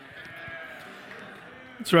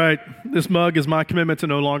That's right. This mug is my commitment to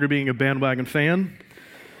no longer being a bandwagon fan.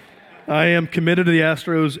 I am committed to the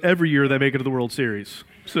Astros every year they make it to the World Series.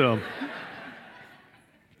 So,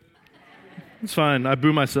 it's fine. I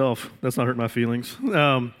boo myself. That's not hurting my feelings.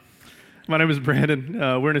 My name is Brandon.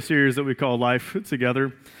 We're in a series that we call Life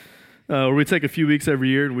Together, where we take a few weeks every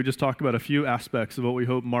year and we just talk about a few aspects of what we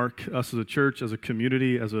hope mark us as a church, as a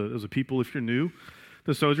community, as a people. If you're new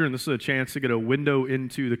to Sojourn, this is a chance to get a window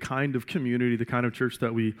into the kind of community, the kind of church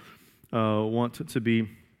that we want it to be.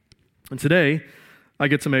 And today, I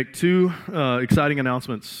get to make two exciting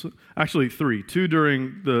announcements. Actually, three. Two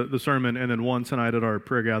during the sermon and then one tonight at our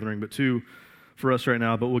prayer gathering, but two for us right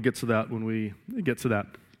now, but we'll get to that when we get to that.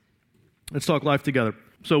 Let's talk life together.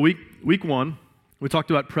 So week one, we talked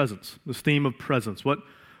about presence, this theme of presence.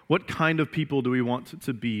 What kind of people do we want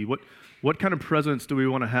to be? What kind of presence do we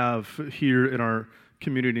want to have here in our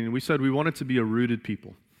community? And we said we wanted to be a rooted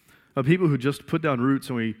people, a people who just put down roots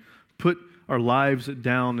and we put our lives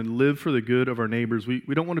down and live for the good of our neighbors. We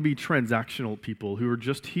don't want to be transactional people who are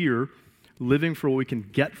just here living for what we can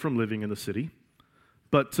get from living in the city,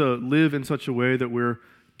 but to live in such a way that we're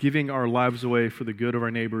giving our lives away for the good of our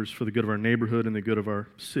neighbors, for the good of our neighborhood, and the good of our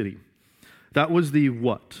city. That was the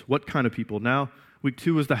what kind of people. Now, week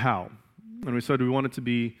two was the how. And we said we wanted to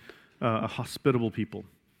be a hospitable people.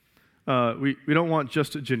 We don't want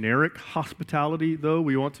just a generic hospitality, though.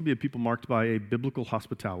 We want to be a people marked by a biblical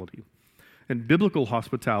hospitality. And biblical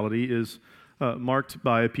hospitality is marked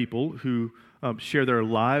by a people who share their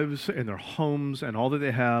lives and their homes and all that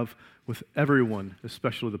they have with everyone,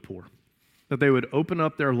 especially the poor. That they would open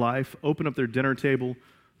up their life, open up their dinner table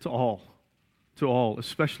to all,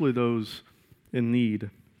 especially those in need.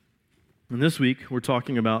 And this week, we're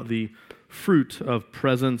talking about the fruit of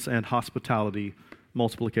presence and hospitality,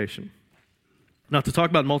 multiplication. Now, to talk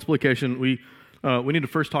about multiplication, we need to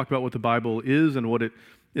first talk about what the Bible is and what it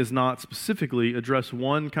is not, specifically address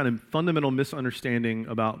one kind of fundamental misunderstanding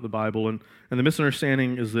about the Bible. And the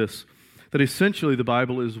misunderstanding is this, that essentially the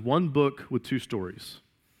Bible is one book with two stories,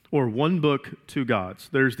 or one book, two gods.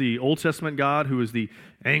 There's the Old Testament God, who is the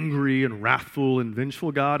angry and wrathful and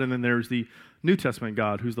vengeful God, and then there's the New Testament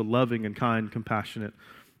God, who's the loving and kind, compassionate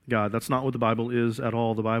God. That's not what the Bible is at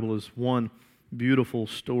all. The Bible is one beautiful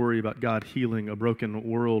story about God healing a broken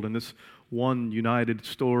world. And this one united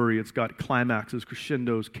story, it's got climaxes,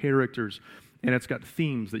 crescendos, characters, and it's got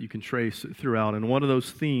themes that you can trace throughout. And one of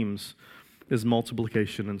those themes is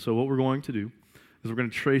multiplication. And so what we're going to do is we're going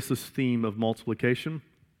to trace this theme of multiplication,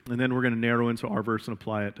 and then we're going to narrow into our verse and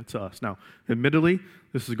apply it to us. Now, admittedly,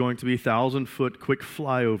 this is going to be a 1,000-foot quick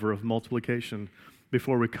flyover of multiplication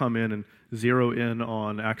before we come in and zero in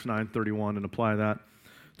on Acts 9:31 and apply that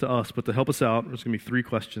to us. But to help us out, there's going to be three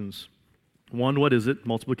questions. One, what is it?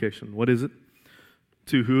 Multiplication. What is it?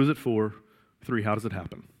 Two, who is it for? Three, how does it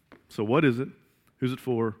happen? So what is it? Who's it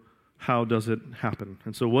for? How does it happen?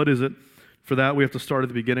 And so what is it? For that, we have to start at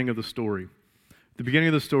the beginning of the story. The beginning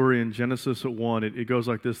of the story in Genesis 1, it goes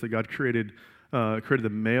like this, that God created the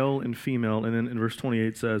male and female, and then in verse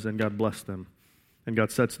 28 says, and God blessed them. And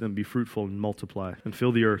God said to them, be fruitful and multiply, and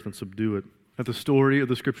fill the earth and subdue it. That the story of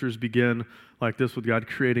the scriptures begin like this, with God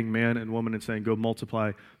creating man and woman and saying, go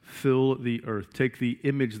multiply, fill the earth. Take the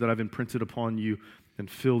image that I've imprinted upon you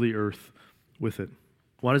and fill the earth with it.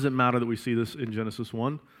 Why does it matter that we see this in Genesis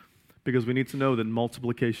 1? Because we need to know that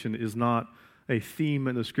multiplication is not a theme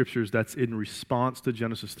in the scriptures that's in response to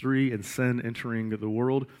Genesis 3 and sin entering the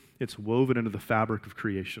world. It's woven into the fabric of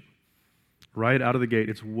creation. Right out of the gate,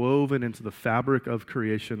 it's woven into the fabric of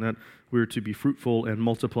creation that we're to be fruitful and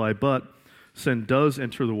multiply. But sin does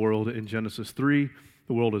enter the world in Genesis 3.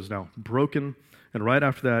 The world is now broken. And right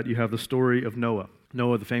after that, you have the story of Noah,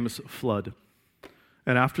 the famous flood.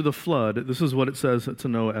 And after the flood, this is what it says to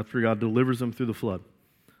Noah after God delivers him through the flood.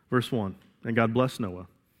 Verse 1, and God blessed Noah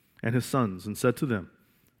and his sons and said to them,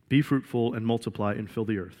 be fruitful and multiply and fill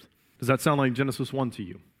the earth. Does that sound like Genesis 1 to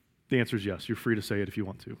you? The answer is yes. You're free to say it if you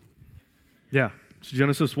want to. Yeah, it's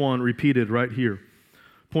Genesis 1 repeated right here.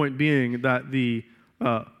 Point being that the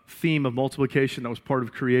theme of multiplication that was part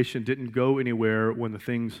of creation didn't go anywhere when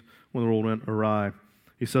the world went awry.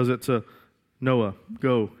 He says it to Noah,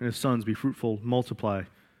 go, and his sons, be fruitful, multiply,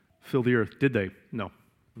 fill the earth. Did they? No.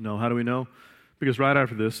 How do we know? Because right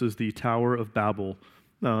after this is the Tower of Babel.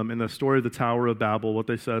 In the story of the Tower of Babel, what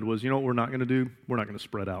they said was, you know what we're not going to do? We're not going to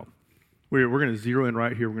spread out. We're going to zero in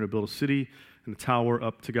right here. We're going to build a city and a tower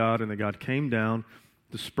up to God, and then God came down,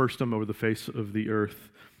 dispersed them over the face of the earth.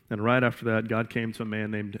 And right after that, God came to a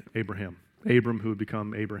man named Abram, who would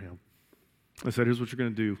become Abraham. I said, here's what you're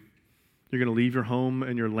going to do. You're going to leave your home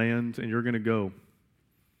and your land, and you're going to go.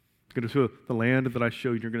 You're going to the land that I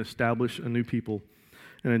show you. You're going to establish a new people.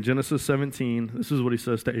 And in Genesis 17, this is what he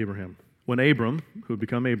says to Abraham. When Abram, who had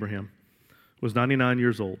become Abraham, was 99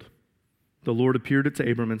 years old, the Lord appeared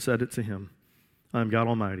to Abram and said it to him, I am God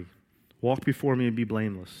Almighty. Walk before me and be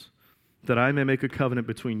blameless, that I may make a covenant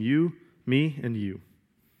between you, me, and you,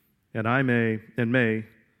 and I may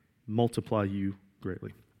multiply you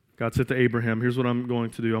greatly. God said to Abraham, here's what I'm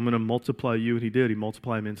going to do. I'm going to multiply you, and he did. He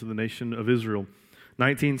multiplied him into the nation of Israel.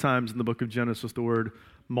 19 times in the book of Genesis, the word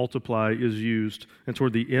multiply is used, and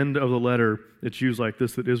toward the end of the letter, it's used like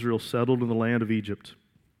this, that Israel settled in the land of Egypt,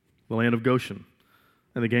 the land of Goshen,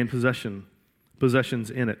 and they gained possessions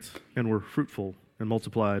in it, and were fruitful and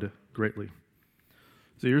multiplied greatly.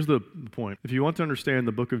 So here's the point. If you want to understand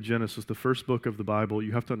the book of Genesis, the first book of the Bible,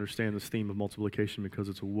 you have to understand this theme of multiplication because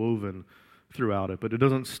it's woven throughout it. But it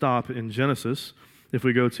doesn't stop in Genesis. If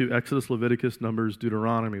we go to Exodus, Leviticus, Numbers,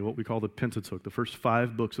 Deuteronomy, what we call the Pentateuch, the first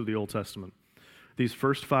 5 books of the Old Testament, these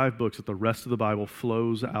first 5 books that the rest of the Bible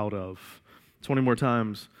flows out of. 20 more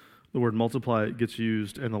times the word multiply gets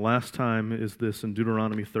used, and the last time is this in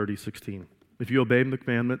Deuteronomy 30:16. If you obey the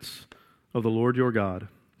commandments of the Lord your God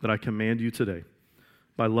that I command you today,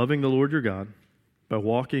 by loving the Lord your God, by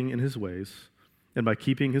walking in his ways, and by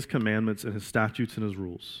keeping his commandments and his statutes and his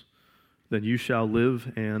rules, then you shall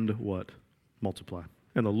live and what? Multiply.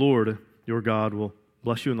 And the Lord your God will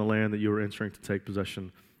bless you in the land that you are entering to take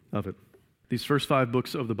possession of it. These first 5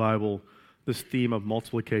 books of the Bible, this theme of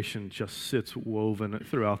multiplication just sits woven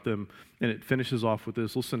throughout them, and it finishes off with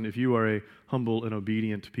this. Listen, if you are a humble and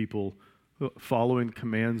obedient people following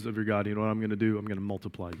commands of your God, you know what I'm going to do? I'm going to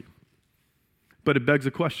multiply you. But it begs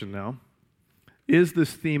a question now. Is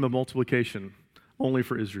this theme of multiplication only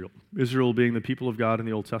for Israel? Israel being the people of God in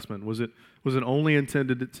the Old Testament. Was it only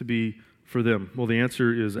intended to be for them? Well, the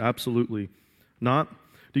answer is absolutely not.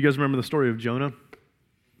 Do you guys remember the story of Jonah?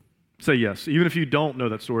 Say yes. Even if you don't know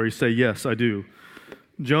that story, say yes, I do.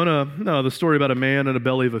 Jonah, no, the story about a man in a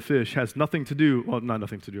belly of a fish has nothing to do, well, not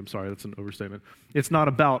nothing to do, I'm sorry, that's an overstatement. It's not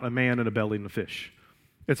about a man in a belly and a fish.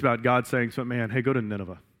 It's about God saying to a man, hey, go to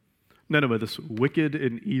Nineveh. Nineveh, this wicked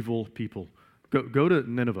and evil people. Go to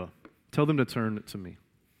Nineveh. Tell them to turn to me.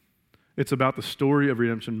 It's about the story of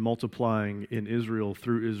redemption multiplying in Israel,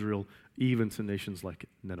 through Israel, even to nations like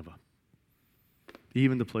Nineveh.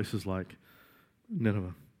 Even to places like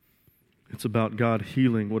Nineveh. It's about God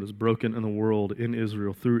healing what is broken in the world, in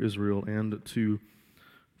Israel, through Israel, and to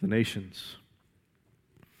the nations.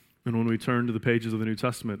 And when we turn to the pages of the New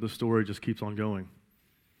Testament, the story just keeps on going.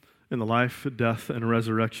 In the life, death, and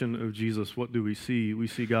resurrection of Jesus, what do we see? We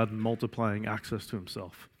see God multiplying access to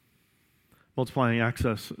himself. Multiplying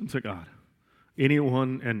access to God.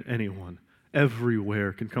 Anyone and anyone,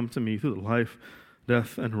 everywhere, can come to me through the life,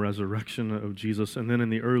 death, and resurrection of Jesus. And then in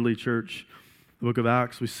the early church, the book of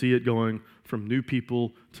Acts, we see it going from new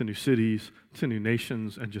people to new cities to new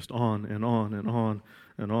nations, and just on and on and on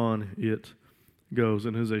and on it goes.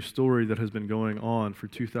 And it is a story that has been going on for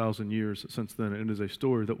 2,000 years since then. It is a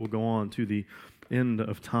story that will go on to the end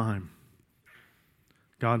of time.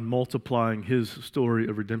 God multiplying his story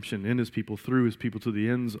of redemption in his people, through his people, to the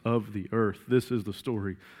ends of the earth. This is the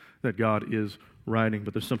story that God is writing.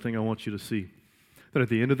 But there's something I want you to see. That at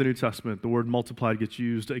the end of the New Testament, the word multiplied gets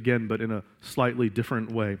used again, but in a slightly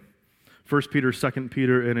different way. 1 Peter, 2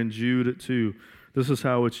 Peter, and in Jude 2, this is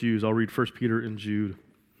how it's used. I'll read 1 Peter and Jude.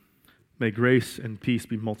 May grace and peace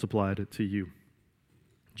be multiplied to you.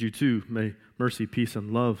 Jude 2, may mercy, peace,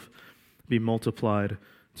 and love be multiplied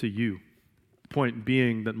to you. Point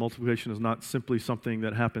being that multiplication is not simply something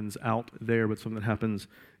that happens out there, but something that happens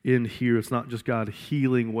in here. It's not just God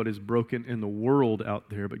healing what is broken in the world out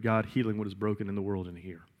there, but God healing what is broken in the world in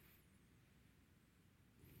here.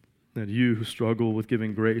 And you who struggle with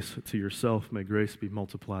giving grace to yourself, may grace be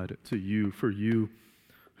multiplied to you. For you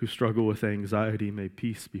who struggle with anxiety, may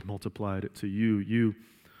peace be multiplied to you. You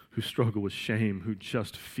who struggle with shame, who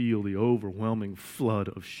just feel the overwhelming flood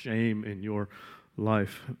of shame in your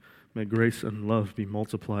life, may grace and love be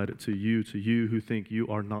multiplied to you. To you who think you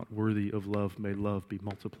are not worthy of love, may love be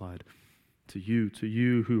multiplied to you. To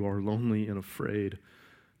you who are lonely and afraid,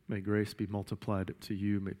 may grace be multiplied to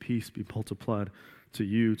you. May peace be multiplied to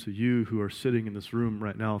you. To you who are sitting in this room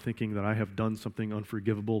right now thinking that I have done something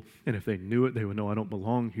unforgivable, and if they knew it, they would know I don't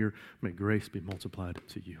belong here, may grace be multiplied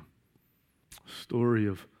to you. Story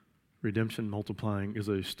of redemption multiplying is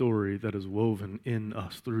a story that is woven in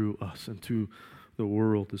us, through us, and to the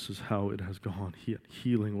world. This is how it has gone,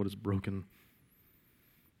 healing what is broken.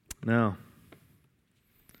 Now,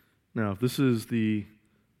 if this is the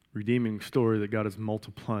redeeming story that God is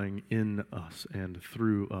multiplying in us and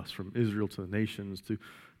through us, from Israel to the nations, to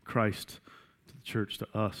Christ, to the church, to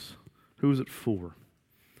us, who is it for?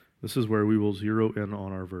 This is where we will zero in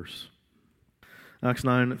on our verse. Acts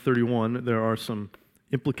 9:31, there are some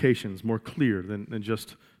implications more clear than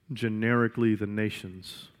just generically the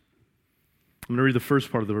nations. I'm going to read the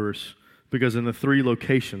first part of the verse because in the three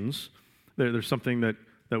locations, there's something that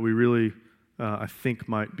we really, I think,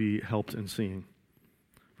 might be helped in seeing.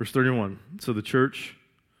 Verse 31, so the church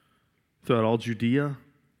throughout all Judea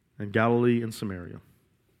and Galilee and Samaria.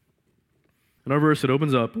 In our verse, it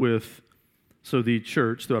opens up with, so the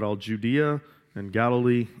church throughout all Judea and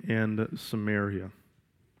Galilee and Samaria.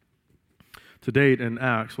 To date in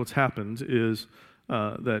Acts, what's happened is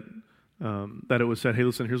that it was said, hey,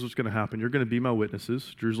 listen, here's what's going to happen. You're going to be my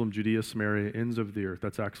witnesses, Jerusalem, Judea, Samaria, ends of the earth.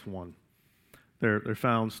 That's Acts 1. They're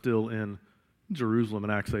found still in Jerusalem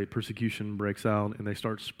in Acts 8. Persecution breaks out, and they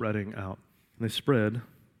start spreading out. And they spread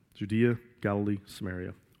Judea, Galilee,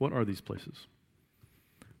 Samaria. What are these places?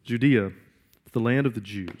 Judea, the land of the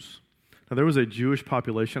Jews. Now, there was a Jewish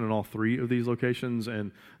population in all three of these locations,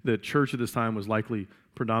 and the church at this time was likely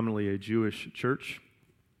predominantly a Jewish church.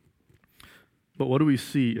 But what do we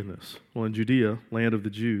see in this? Well, in Judea, land of the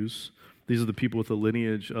Jews, these are the people with the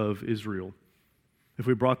lineage of Israel. If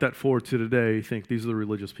we brought that forward to today, think these are the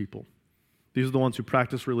religious people. These are the ones who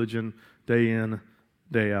practice religion day in,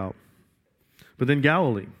 day out. But then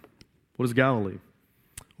Galilee. What is Galilee?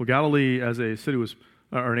 Well, Galilee as a city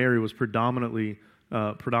or an area was predominantly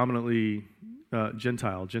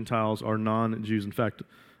Gentile. Gentiles are non-Jews. In fact,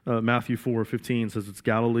 Matthew 4:15 says it's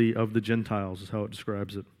Galilee of the Gentiles is how it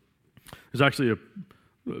describes it. There's actually a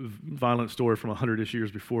violent story from 100-ish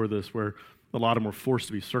years before this where a lot of them were forced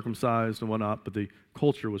to be circumcised and whatnot, but the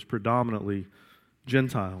culture was predominantly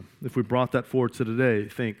Gentile. If we brought that forward to today,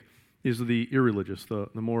 think these are the irreligious, the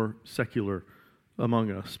more secular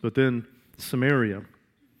among us. But then Samaria.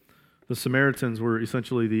 The Samaritans were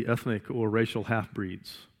essentially the ethnic or racial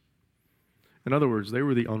half-breeds. In other words, they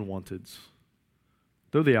were the unwanteds.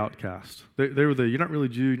 They're the outcast. They were you're not really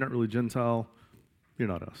Jew, you're not really Gentile, you're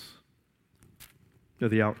not us. They're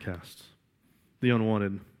the outcasts, the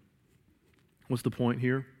unwanted. What's the point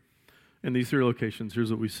here? In these three locations,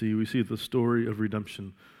 here's what we see. We see the story of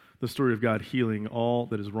redemption. The story of God healing all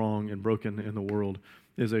that is wrong and broken in the world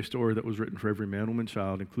is a story that was written for every man, woman,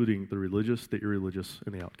 child, including the religious, the irreligious,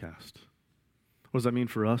 and the outcast. What does that mean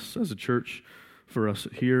for us as a church? For us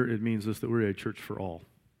here, it means this, that we're a church for all.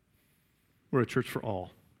 We're a church for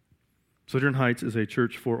all. Sojourn Heights is a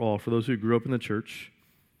church for all, for those who grew up in the church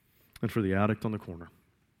and for the addict on the corner.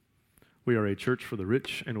 We are a church for the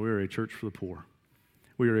rich and we are a church for the poor.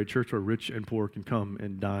 We are a church where rich and poor can come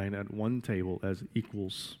and dine at one table as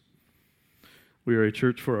equals. We are a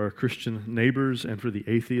church for our Christian neighbors and for the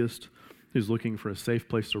atheist who's looking for a safe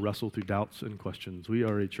place to wrestle through doubts and questions. We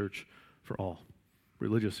are a church for all,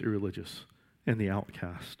 religious, irreligious, and the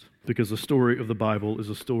outcast. Because the story of the Bible is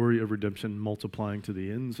a story of redemption multiplying to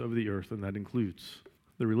the ends of the earth, and that includes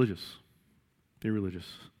the religious, the irreligious,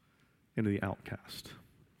 and the outcast.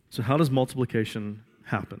 So how does multiplication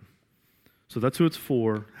happen? So that's who it's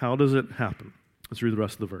for. How does it happen? Let's read the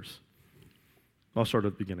rest of the verse. I'll start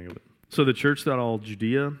at the beginning of it. So the church throughout all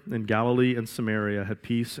Judea and Galilee and Samaria had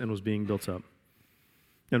peace and was being built up,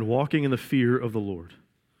 and walking in the fear of the Lord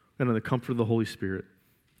and in the comfort of the Holy Spirit,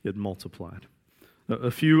 it multiplied.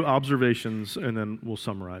 A few observations, and then we'll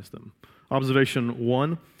summarize them. Observation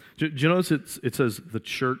 1, do you notice it says the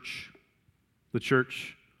church? The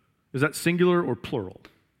church, is that singular or plural?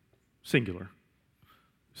 Singular.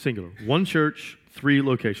 Singular. One church, three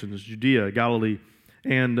locations, Judea, Galilee,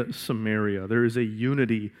 and Samaria. There is a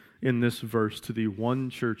unity in this verse to the one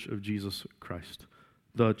church of Jesus Christ,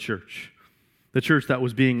 the church. The church that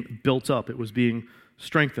was being built up. It was being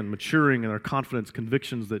strengthened, maturing in our confidence,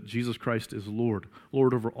 convictions that Jesus Christ is Lord,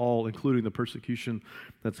 Lord over all, including the persecution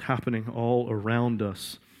that's happening all around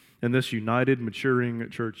us. And this united, maturing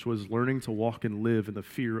church was learning to walk and live in the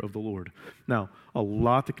fear of the Lord. Now, a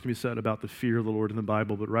lot that can be said about the fear of the Lord in the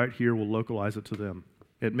Bible, but right here we'll localize it to them.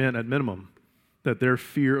 It meant, at minimum, that their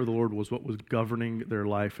fear of the Lord was what was governing their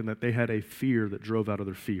life and that they had a fear that drove out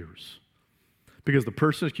other fears. Because the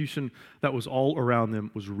persecution that was all around them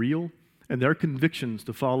was real, and their convictions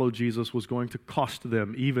to follow Jesus was going to cost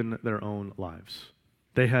them even their own lives.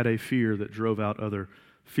 They had a fear that drove out other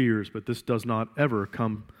fears, but this does not ever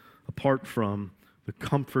come apart from the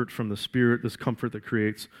comfort from the Spirit, this comfort that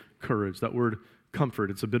creates courage. That word comfort,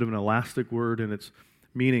 it's a bit of an elastic word in its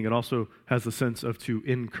meaning. It also has the sense of to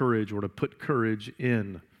encourage or to put courage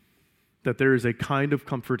in. That there is a kind of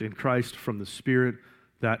comfort in Christ from the Spirit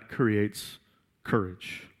that creates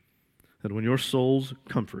courage. That when your soul's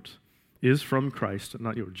comfort is from Christ,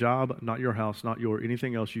 not your job, not your house, not your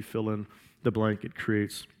anything else you fill in the blank, it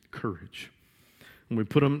creates courage. when we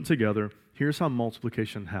put them together, here's how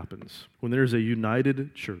multiplication happens. When there's a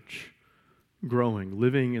united church, growing,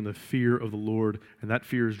 living in the fear of the Lord, and that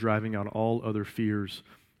fear is driving out all other fears,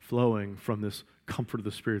 flowing from this comfort of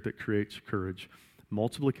the Spirit that creates courage.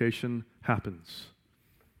 Multiplication happens.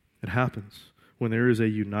 It happens when there is a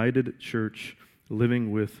united church living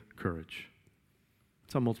with courage.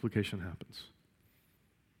 That's how multiplication happens.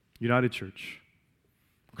 United church,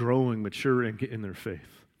 growing, maturing in their faith.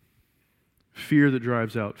 Fear that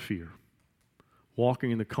drives out fear.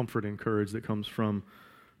 Walking in the comfort and courage that comes from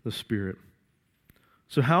the Spirit.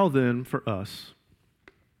 So how then, for us,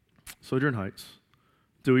 Sojourn Heights,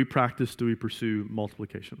 do we pursue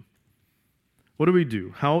multiplication? What do we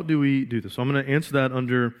do? How do we do this? So I'm going to answer that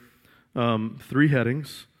under 3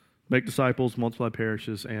 headings: make disciples, multiply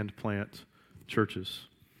parishes, and plant churches.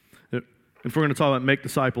 If we're going to talk about make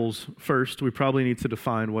disciples first, we probably need to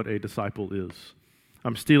define what a disciple is.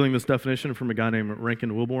 I'm stealing this definition from a guy named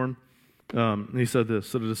Rankin Wilborn. He said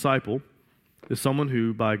this: that a disciple is someone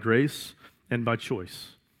who, by grace and by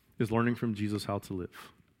choice, is learning from Jesus how to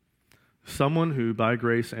live. Someone who, by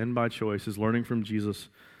grace and by choice, is learning from Jesus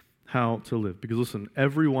how to live. Because listen,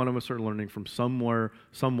 every one of us are learning from somewhere,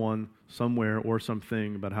 someone, somewhere, or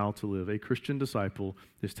something about how to live. A Christian disciple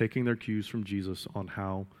is taking their cues from Jesus on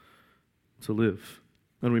how to live.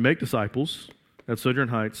 And we make disciples at Sojourn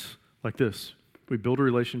Heights like this. We build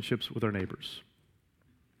relationships with our neighbors.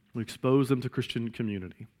 We expose them to Christian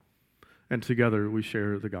community. And together we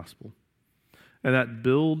share the gospel. And that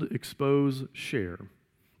build, expose, share,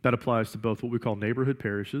 that applies to both what we call neighborhood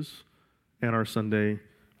parishes and our Sunday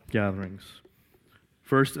gatherings.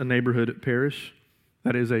 First, a neighborhood parish.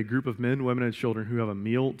 That is a group of men, women, and children who have a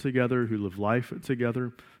meal together, who live life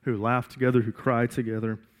together, who laugh together, who cry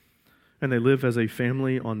together, and they live as a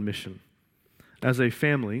family on mission. As a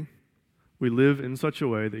family, we live in such a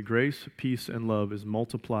way that grace, peace, and love is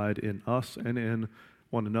multiplied in us and in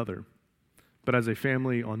one another. But as a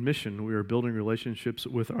family on mission, we are building relationships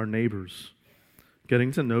with our neighbors,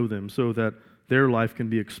 getting to know them so that their life can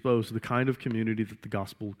be exposed to the kind of community that the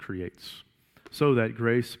gospel creates, so that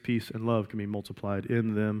grace, peace, and love can be multiplied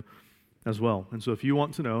in them as well. And so if you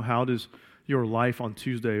want to know how does your life on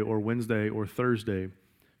Tuesday or Wednesday or Thursday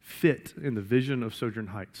fit in the vision of Sojourn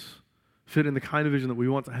Heights, fit in the kind of vision that we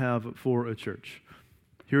want to have for a church,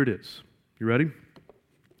 here it is. You ready?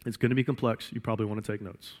 It's going to be complex. You probably want to take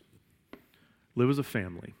notes. Live as a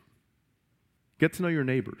family. Get to know your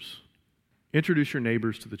neighbors. Introduce your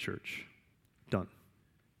neighbors to the church. Done.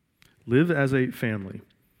 Live as a family.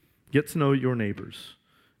 Get to know your neighbors.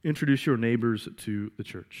 Introduce your neighbors to the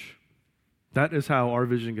church. That is how our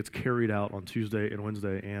vision gets carried out on Tuesday and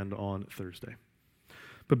Wednesday and on Thursday.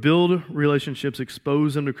 But build relationships,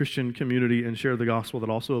 expose them to Christian community, and share the gospel. That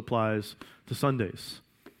also applies to Sundays.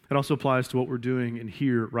 It also applies to what we're doing in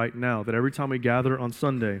here right now, that every time we gather on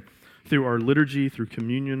Sunday, through our liturgy, through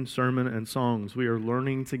communion, sermon, and songs, we are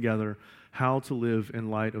learning together how to live in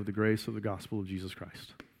light of the grace of the gospel of Jesus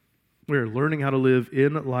Christ. We are learning how to live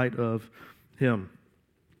in light of Him.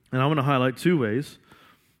 And I want to highlight 2 ways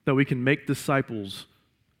that we can make disciples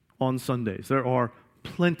on Sundays. There are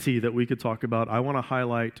plenty that we could talk about. I want to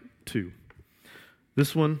highlight 2.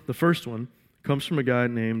 This one, the first one, comes from a guy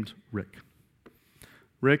named Rick.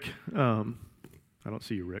 Rick, I don't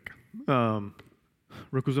see you, Rick.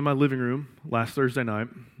 Rick was in my living room last Thursday night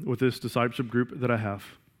with this discipleship group that I have.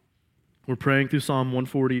 We're praying through Psalm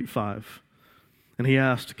 145, and he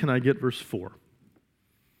asked, "Can I get verse 4?"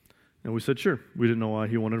 And we said, sure. We didn't know why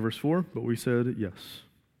he wanted verse 4, but we said yes.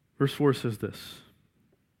 Verse 4 says this: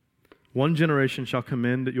 "One generation shall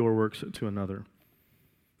commend your works to another,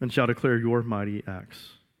 and shall declare your mighty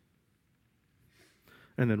acts."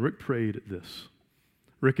 And then Rick prayed this.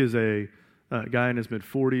 Rick is a guy in his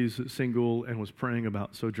mid-40s, single, and was praying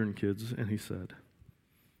about Sojourn Kids, and he said,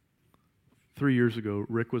 3 years ago,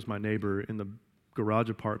 Rick was my neighbor in the garage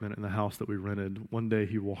apartment in the house that we rented. One day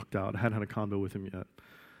he walked out. I hadn't had a convo with him yet.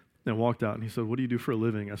 And walked out, and he said, "What do you do for a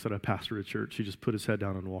living?" I said, "I pastor a church." He just put his head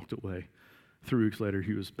down and walked away. 3 weeks later,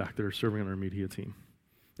 he was back there serving on our media team.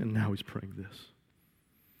 And now he's praying this.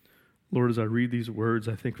 Lord, as I read these words,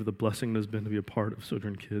 I think of the blessing that has been to be a part of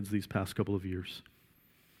Sojourn Kids these past couple of years.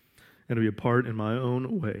 And to be a part in my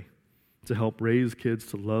own way to help raise kids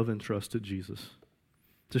to love and trust in Jesus,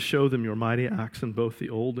 to show them your mighty acts in both the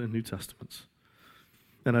Old and New Testaments.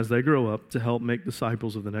 And as they grow up, to help make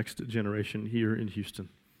disciples of the next generation here in Houston,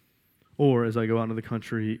 or as I go out into the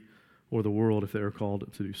country or the world if they are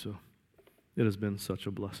called to do so. It has been such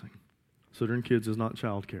a blessing. Sojourn Kids is not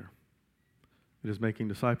childcare. It is making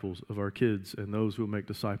disciples of our kids and those who will make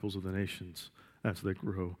disciples of the nations as they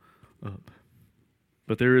grow up.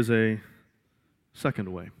 But there is a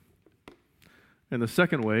second way. And the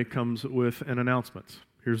second way comes with an announcement.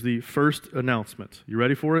 Here's the first announcement. You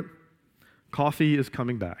ready for it? Coffee is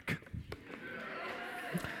coming back.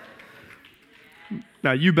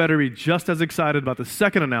 Now, you better be just as excited about the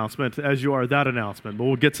second announcement as you are that announcement, but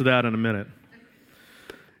we'll get to that in a minute.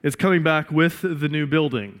 It's coming back with the new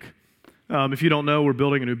building. If you don't know, we're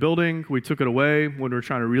building a new building. We took it away when we were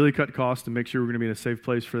trying to really cut costs and make sure we're going to be in a safe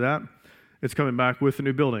place for that. It's coming back with the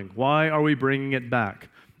new building. Why are we bringing it back?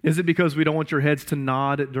 Is it because we don't want your heads to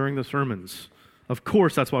nod during the sermons? Of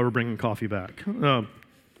course, that's why we're bringing coffee back. No,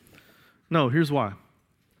 here's why.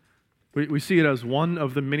 We see it as one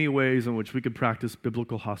of the many ways in which we could practice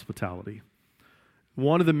biblical hospitality.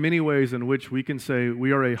 One of the many ways in which we can say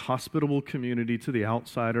we are a hospitable community to the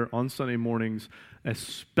outsider on Sunday mornings,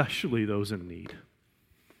 especially those in need,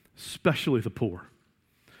 especially the poor.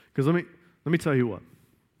 Because let me tell you what.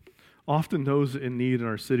 Often those in need in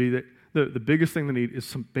our city, the biggest thing they need is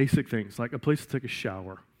some basic things, like a place to take a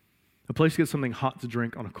shower, a place to get something hot to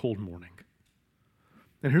drink on a cold morning.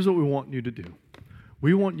 And here's what we want you to do.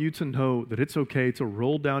 We want you to know that it's okay to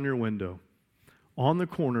roll down your window on the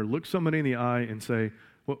corner, look somebody in the eye and say,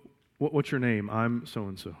 what's your name? I'm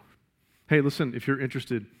so-and-so. Hey, listen, if you're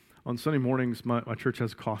interested, on Sunday mornings, my church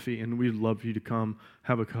has coffee, and we'd love for you to come,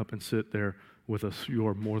 have a cup, and sit there with us. You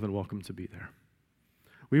are more than welcome to be there.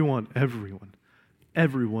 We want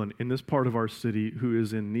everyone in this part of our city who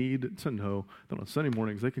is in need to know that on Sunday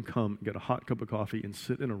mornings they can come and get a hot cup of coffee and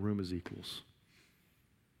sit in a room as equals.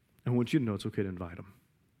 And I want you to know it's okay to invite them.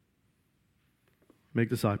 Make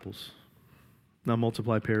disciples. Now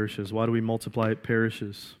multiply parishes. Why do we multiply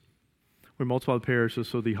parishes? We multiply parishes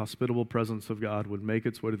so the hospitable presence of God would make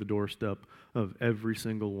its way to the doorstep of every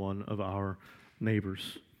single one of our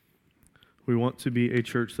neighbors. We want to be a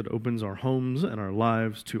church that opens our homes and our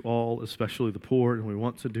lives to all, especially the poor, and we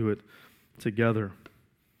want to do it together.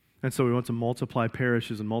 And so we want to multiply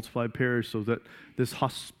parishes so that this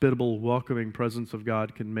hospitable, welcoming presence of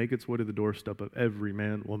God can make its way to the doorstep of every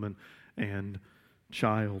man, woman, and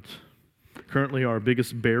child. Currently, our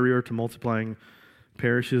biggest barrier to multiplying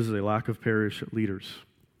parishes is a lack of parish leaders.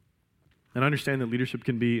 And I understand that leadership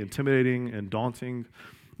can be intimidating and daunting,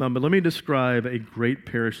 but let me describe a great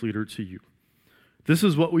parish leader to you. This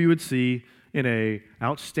is what we would see in an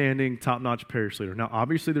outstanding, top-notch parish leader. Now,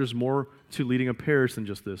 obviously, there's more to leading a parish than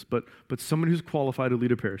just this, but someone who's qualified to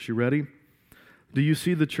lead a parish. You ready? Do you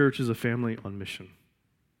see the church as a family on mission?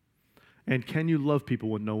 And can you love people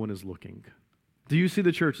when no one is looking? Do you see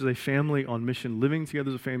the church as a family on mission, living together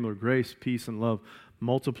as a family of grace, peace, and love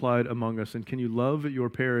multiplied among us? And can you love your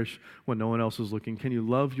parish when no one else is looking? Can you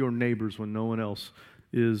love your neighbors when no one else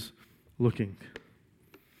is looking?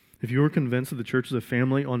 If you are convinced that the church is a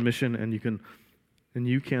family on mission and you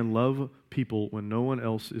can love people when no one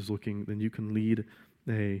else is looking, then you can lead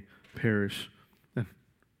a parish. And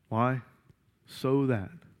why? So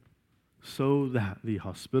that the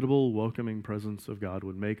hospitable, welcoming presence of God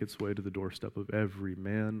would make its way to the doorstep of every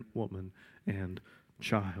man, woman, and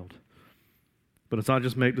child. But it's not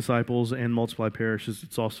just make disciples and multiply parishes,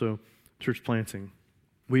 it's also church planting.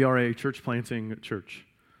 We are a church planting church.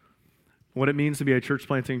 What it means to be a church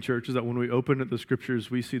planting church is that when we open at the scriptures,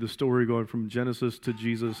 we see the story going from Genesis to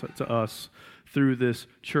Jesus to us through this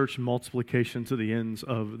church multiplication to the ends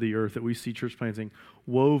of the earth, that we see church planting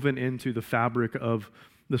woven into the fabric of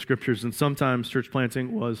the scriptures. And sometimes church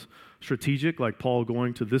planting was strategic, like Paul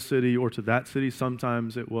going to this city or to that city.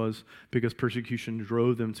 Sometimes it was because persecution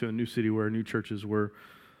drove them to a new city where new churches were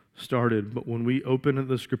started. But when we open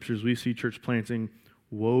the scriptures, we see church planting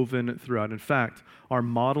woven throughout. In fact, our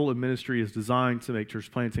model of ministry is designed to make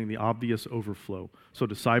church planting the obvious overflow. So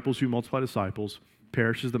disciples who multiply disciples,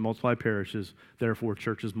 parishes that multiply parishes, therefore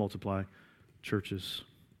churches multiply churches.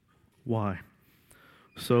 Why?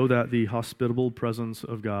 So that the hospitable presence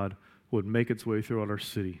of God would make its way throughout our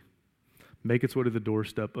city, make its way to the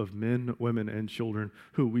doorstep of men, women, and children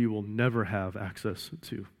who we will never have access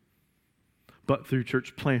to. But through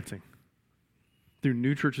church planting, through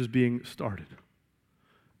new churches being started,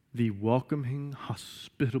 the welcoming,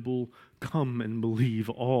 hospitable, come and believe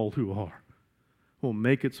all who are, will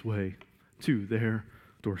make its way to their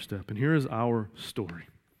doorstep. And here is our story,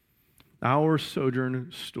 our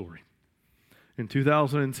Sojourn story. In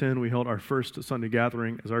 2010, we held our first Sunday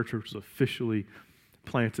gathering as our church was officially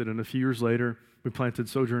planted. And a few years later, we planted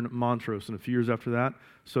Sojourn Montrose. And a few years after that,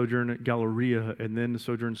 Sojourn Galleria, and then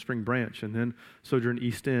Sojourn Spring Branch, and then Sojourn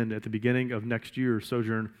East End. At the beginning of next year,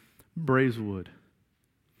 Sojourn Braeswood.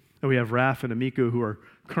 And we have Raph and Amiko, who are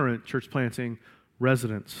current church planting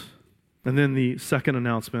residents. And then the second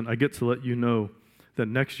announcement, I get to let you know that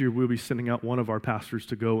next year we'll be sending out one of our pastors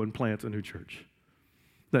to go and plant a new church.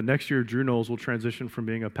 that next year Drew Knowles will transition from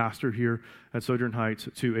being a pastor here at Sojourn Heights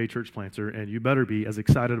to a church planter, and you better be as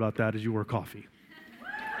excited about that as you were coffee.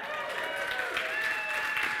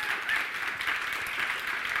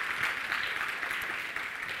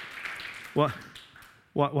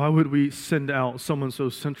 Why would we send out someone so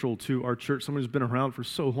central to our church, someone who's been around for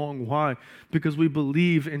so long? Why? Because we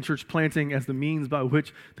believe in church planting as the means by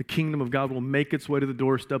which the kingdom of God will make its way to the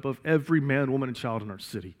doorstep of every man, woman, and child in our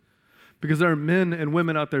city. Because there are men and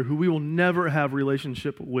women out there who we will never have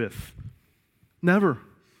relationship with. Never.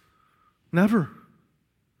 Never.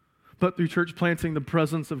 But through church planting, the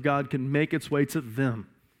presence of God can make its way to them.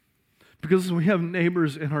 Because we have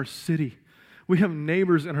neighbors in our city. We have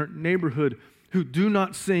neighbors in our neighborhood who do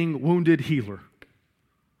not sing Wounded Healer.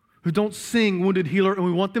 Who don't sing Wounded Healer, and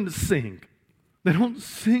we want them to sing. They don't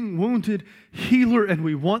sing Wounded Healer, and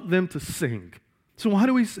we want them to sing. So why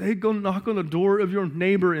do we say go knock on the door of your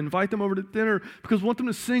neighbor, invite them over to dinner? Because we want them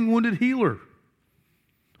to sing Wounded Healer.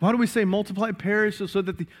 Why do we say multiply parish so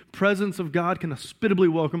that the presence of God can hospitably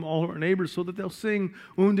welcome all of our neighbors so that they'll sing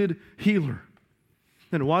Wounded Healer?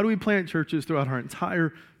 And why do we plant churches throughout our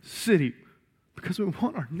entire city? Because we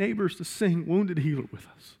want our neighbors to sing Wounded Healer with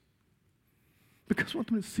us. Because we want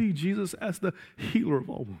them to see Jesus as the healer of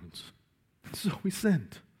all wounds. And so we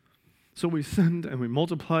send. So we send and we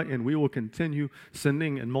multiply, and we will continue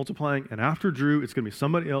sending and multiplying. And after Drew, it's going to be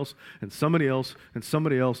somebody else and somebody else and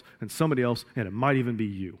somebody else and somebody else, and it might even be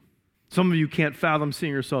you. Some of you can't fathom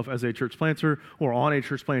seeing yourself as a church planter or on a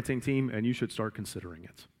church planting team, and you should start considering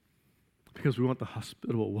it. Because we want the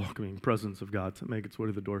hospitable, welcoming presence of God to make its way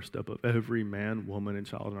to the doorstep of every man, woman, and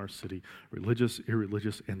child in our city, religious,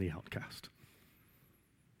 irreligious, and the outcast.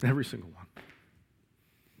 Every single one.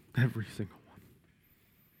 Every single one.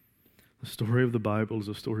 The story of the Bible is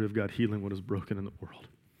a story of God healing what is broken in the world,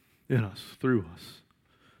 in us, through us,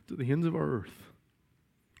 to the ends of our earth,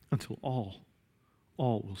 until all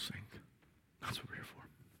will sing. That's what we're here for.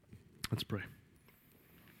 Let's pray.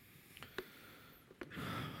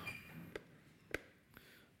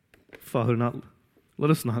 Father, let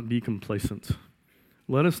us not be complacent.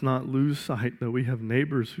 Let us not lose sight that we have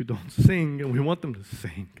neighbors who don't sing, and we want them to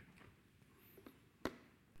sing.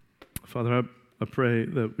 Father, I pray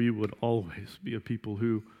that we would always be a people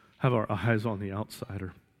who have our eyes on the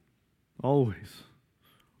outsider. Always.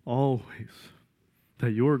 Always.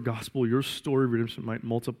 That your gospel, your story of redemption might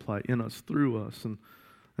multiply in us, through us. And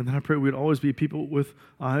then I pray we'd always be people with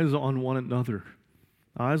eyes on one another.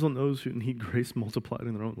 Eyes on those who need grace multiplied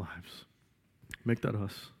in their own lives. Make that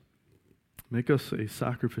us. Make us a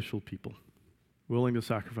sacrificial people, willing to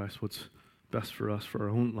sacrifice what's best for us, for our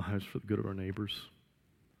own lives, for the good of our neighbors.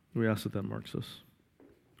 We ask that marks us.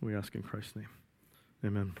 We ask in Christ's name.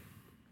 Amen.